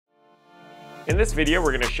In this video,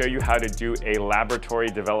 we're going to show you how to do a laboratory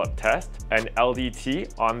developed test, an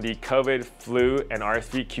LDT, on the COVID, flu, and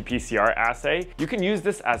RSV qPCR assay. You can use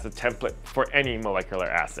this as a template for any molecular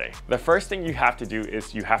assay. The first thing you have to do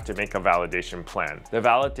is you have to make a validation plan. The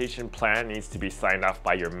validation plan needs to be signed off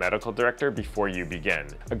by your medical director before you begin.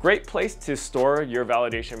 A great place to store your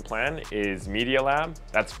validation plan is Media Lab.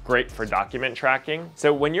 That's great for document tracking.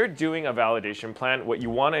 So when you're doing a validation plan, what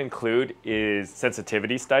you want to include is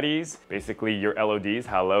sensitivity studies, basically your LODs,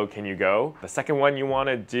 how low can you go. The second one you want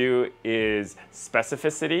to do is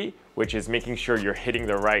specificity, which is making sure you're hitting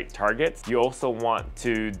the right targets. You also want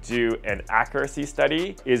to do an accuracy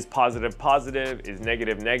study. Is positive positive? Is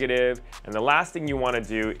negative negative? And the last thing you want to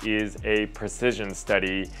do is a precision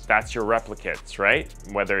study. That's your replicates, right?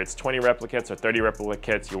 Whether it's 20 replicates or 30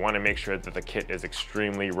 replicates, you want to make sure that the kit is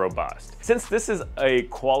extremely robust. Since this is a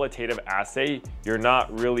qualitative assay, you're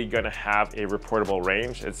not really going to have a reportable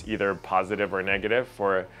range. It's either positive or negative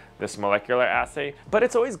for this molecular assay, but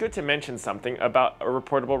it's always good to mention something about a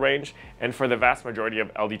reportable range. And for the vast majority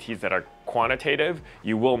of LDTs that are quantitative,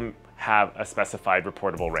 you will have a specified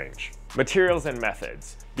reportable range. Materials and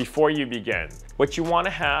methods. Before you begin, what you want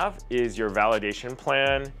to have is your validation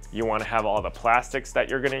plan. You want to have all the plastics that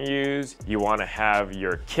you're going to use. You want to have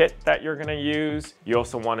your kit that you're going to use. You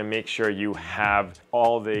also want to make sure you have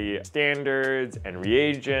all the standards and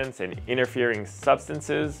reagents and interfering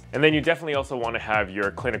substances. And then you definitely also want to have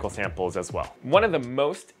your clinical samples as well. One of the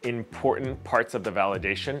most important parts of the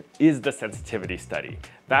validation is the sensitivity study.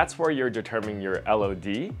 That's where you're determining your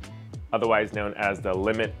LOD, otherwise known as the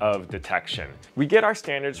limit of detection. We get our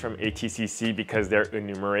standards from ATCC because they're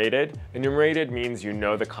enumerated. Enumerated means you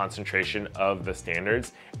know the concentration of the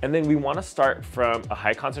standards. And then we want to start from a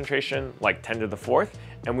high concentration, like 10 to the 4th,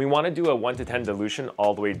 and we want to do a 1 to 10 dilution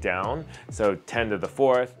all the way down. So 10 to the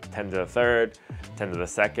 4th, 10 to the 3rd, 10 to the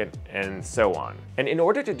 2nd, and so on. And in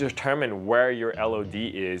order to determine where your LOD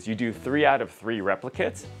is, you do 3 out of 3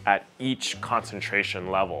 replicates at each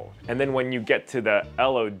concentration level. And then when you get to the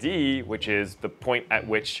LOD, which is the point at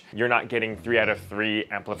which you're not getting 3 out of 3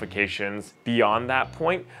 amplifications beyond that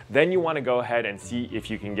point, then you want to go ahead and see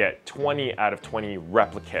if you can get 20 out of 20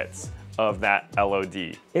 replicates of that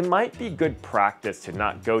LOD. It might be good practice to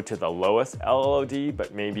not go to the lowest LOD,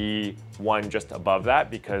 but maybe one just above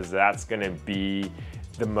that, because that's going to be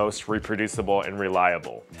the most reproducible and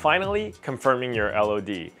reliable. Finally, confirming your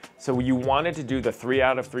LOD. So you wanted to do the 3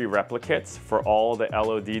 out of 3 replicates for all the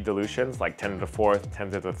LOD dilutions, like 10 to the 4th,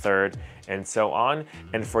 10 to the 3rd, and so on.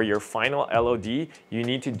 And for your final LOD, you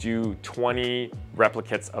need to do 20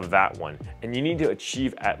 replicates of that one. And you need to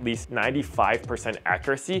achieve at least 95%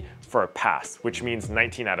 accuracy for a pass, which means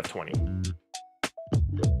 19 out of 20.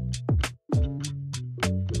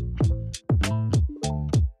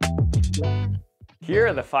 Here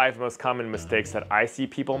are the 5 most common mistakes that I see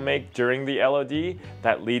people make during the LOD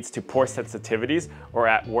that leads to poor sensitivities, or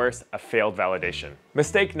at worst, a failed validation.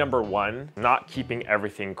 Mistake number 1, not keeping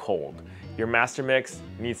everything cold. Your master mix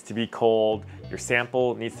needs to be cold, your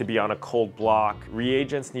sample needs to be on a cold block,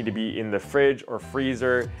 reagents need to be in the fridge or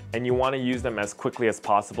freezer, and you want to use them as quickly as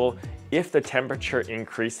possible. If the temperature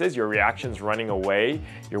increases, your reaction's running away,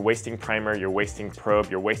 you're wasting primer, you're wasting probe,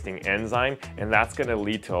 you're wasting enzyme, and that's going to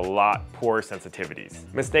lead to a lot poor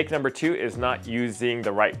sensitivities. Mistake number 2 is not using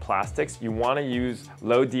the right plastics. You want to use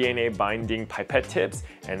low DNA binding pipette tips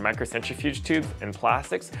and microcentrifuge tubes and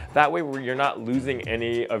plastics. That way you're not losing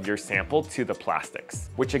any of your sample to the plastics,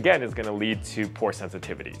 which again is going to lead to poor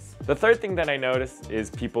sensitivities. The third thing that I noticed is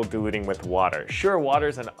people diluting with water. Sure, water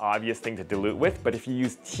is an obvious thing to dilute with, but if you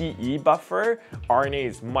use TE buffer, RNA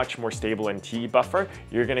is much more stable in TE buffer,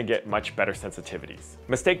 you're going to get much better sensitivities.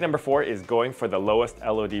 Mistake number 4 is going for the lowest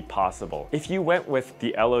LOD possible. If you went with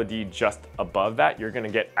the LOD just above that, you're going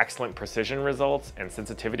to get excellent precision results and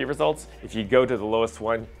sensitivity results. If you go to the lowest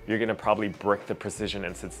one, you're going to probably brick the precision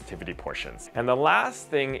and sensitivity portions. And the last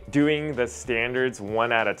thing, doing the standards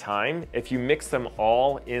one at a time. If you mix them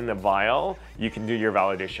all in the vial, you can do your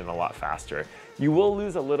validation a lot faster. You will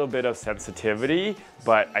lose a little bit of sensitivity,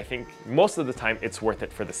 but I think most of the time it's worth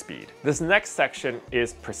it for the speed. This next section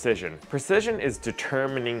is precision. Precision is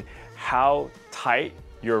determining how tight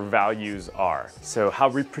your values are, so how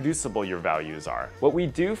reproducible your values are. What we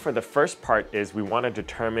do for the first part is we want to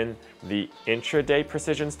determine the intraday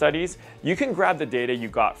precision studies. You can grab the data you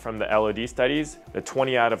got from the LOD studies, the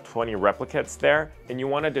 20 out of 20 replicates there, and you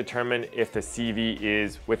want to determine if the CV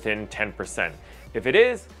is within 10%. If it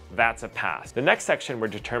is, that's a pass. The next section, we're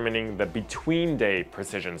determining the between-day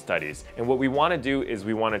precision studies. And what we want to do is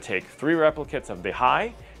we want to take 3 replicates of the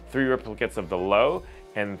high, 3 replicates of the low,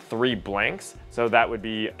 and 3 blanks. So that would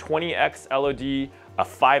be 20x LOD, a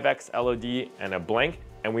 5x LOD, and a blank,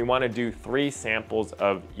 and we want to do 3 samples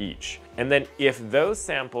of each. And then if those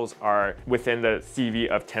samples are within the CV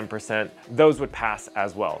of 10%, those would pass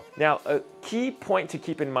as well. Now, a key point to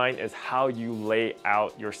keep in mind is how you lay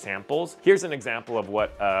out your samples. Here's an example of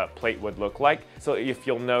what a plate would look like. So if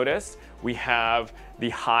you'll notice, we have the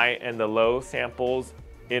high and the low samples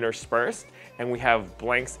interspersed, and we have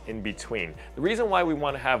blanks in between. The reason why we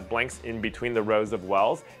want to have blanks in between the rows of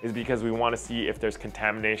wells is because we want to see if there's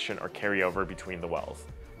contamination or carryover between the wells.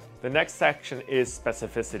 The next section is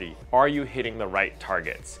specificity. Are you hitting the right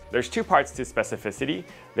targets? There's 2 parts to specificity.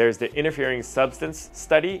 There's the interfering substance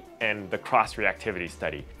study and the cross-reactivity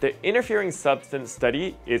study. The interfering substance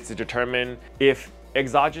study is to determine if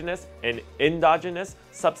exogenous and endogenous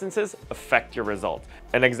substances affect your result.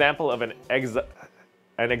 An example of an exogenous,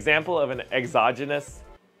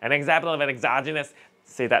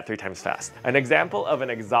 say that 3 times fast. An example of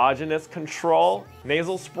an exogenous control,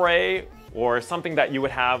 nasal spray, or something that you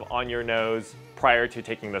would have on your nose prior to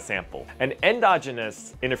taking the sample. An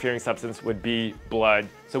endogenous interfering substance would be blood,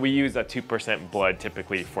 so we use a 2% blood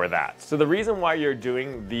typically for that. So the reason why you're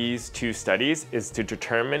doing these 2 studies is to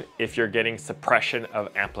determine if you're getting suppression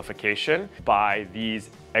of amplification by these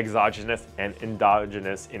exogenous and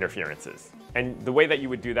endogenous interferences. And the way that you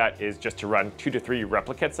would do that is just to run 2 to 3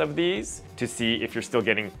 replicates of these to see if you're still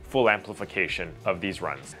getting full amplification of these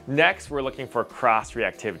runs. Next, we're looking for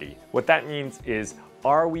cross-reactivity. What that means is,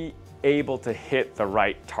 are we able to hit the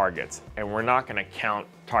right targets? And we're not going to count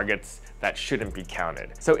targets that shouldn't be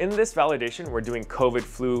counted. So in this validation, we're doing COVID,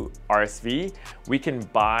 flu, RSV. We can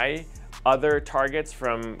buy other targets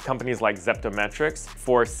from companies like Zeptometrics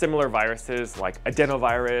for similar viruses like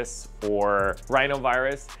adenovirus or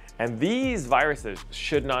rhinovirus. And these viruses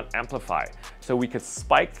should not amplify. So we could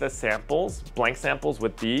spike the samples, blank samples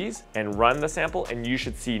with these, and run the sample, and you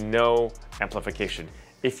should see no amplification.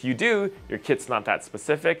 If you do, your kit's not that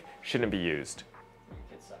specific, shouldn't be used. Your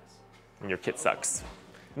kit sucks. And your kit sucks.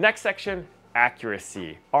 Next section,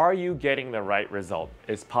 accuracy. Are you getting the right result?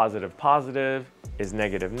 Is positive positive? Is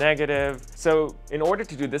negative negative? So in order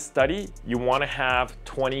to do this study, you want to have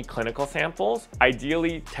 20 clinical samples,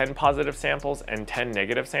 ideally 10 positive samples and 10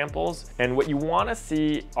 negative samples. And what you want to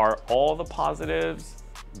see are all the positives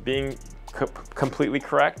being completely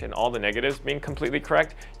correct and all the negatives being completely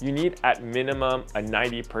correct. You need at minimum a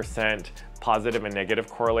 90% positive and negative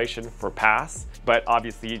correlation for pass, but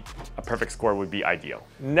obviously a perfect score would be ideal.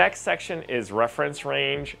 Next section is reference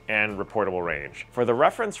range and reportable range. For the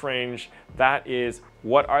reference range, that is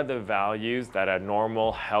what are the values that a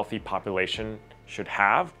normal healthy population should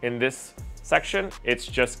have. In this section, it's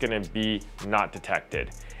just going to be not detected.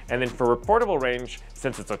 And then for reportable range,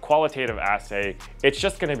 since it's a qualitative assay, it's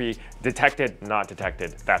just going to be detected, not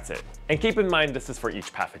detected. That's it. And keep in mind, this is for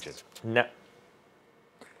each pathogen.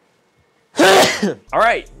 All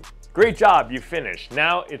right, great job, you finished.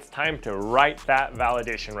 Now it's time to write that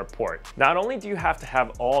validation report. Not only do you have to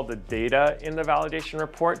have all the data in the validation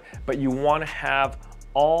report, but you want to have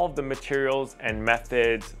all the materials and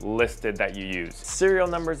methods listed that you use. Serial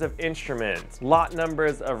numbers of instruments, lot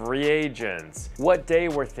numbers of reagents, what day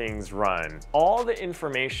were things run. All the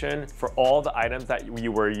information for all the items that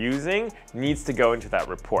you were using needs to go into that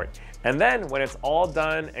report. And then when it's all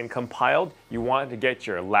done and compiled, you want to get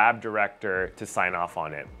your lab director to sign off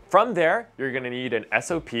on it. From there, you're going to need an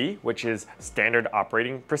SOP, which is standard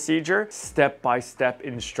operating procedure, step-by-step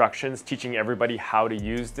instructions teaching everybody how to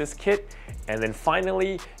use this kit. And then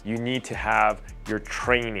finally, you need to have your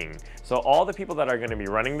training. So all the people that are going to be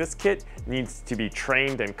running this kit needs to be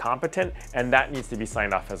trained and competent, and that needs to be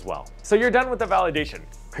signed off as well. So you're done with the validation.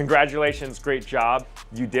 Congratulations, great job.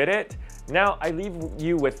 You did it. Now I leave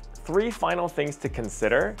you with 3 final things to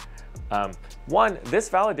consider. 1, this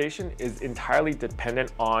validation is entirely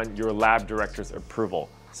dependent on your lab director's approval.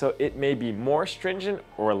 So it may be more stringent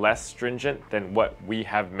or less stringent than what we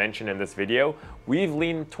have mentioned in this video. We've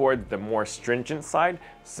leaned toward the more stringent side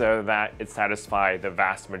so that it satisfies the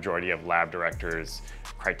vast majority of lab directors'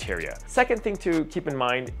 criteria. Second thing to keep in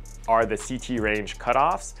mind are the CT range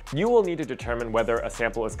cutoffs. You will need to determine whether a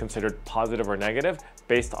sample is considered positive or negative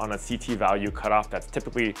based on a CT value cutoff that's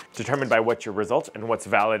typically determined by what's your results and what's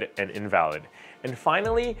valid and invalid. And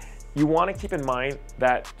finally, you want to keep in mind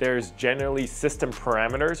that there's generally system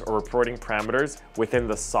parameters or reporting parameters within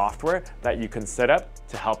the software that you can set up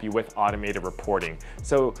to help you with automated reporting.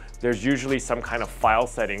 So there's usually some kind of file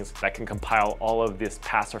settings that can compile all of this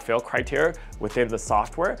pass or fail criteria within the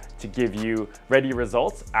software to give you ready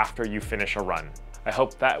results after you finish a run. I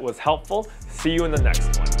hope that was helpful. See you in the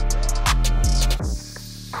next one.